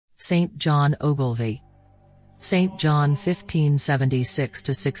Saint John Ogilvie. Saint John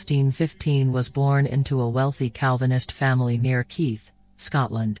 1576–1615 was born into a wealthy Calvinist family near Keith,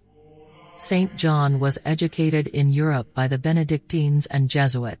 Scotland. Saint John was educated in Europe by the Benedictines and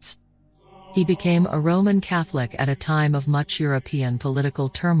Jesuits. He became a Roman Catholic at a time of much European political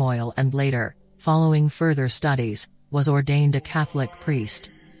turmoil and later, following further studies, was ordained a Catholic priest.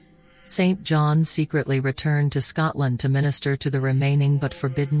 Saint John secretly returned to Scotland to minister to the remaining but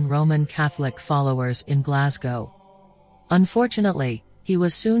forbidden Roman Catholic followers in Glasgow. Unfortunately, he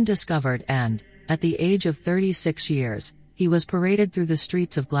was soon discovered and, at the age of 36 years, he was paraded through the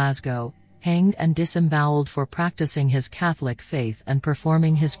streets of Glasgow, hanged and disemboweled for practicing his Catholic faith and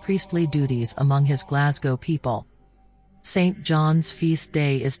performing his priestly duties among his Glasgow people. Saint John's feast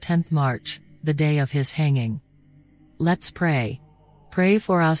day is 10th March, the day of his hanging. Let's pray. Pray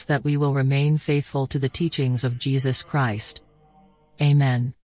for us that we will remain faithful to the teachings of Jesus Christ. Amen.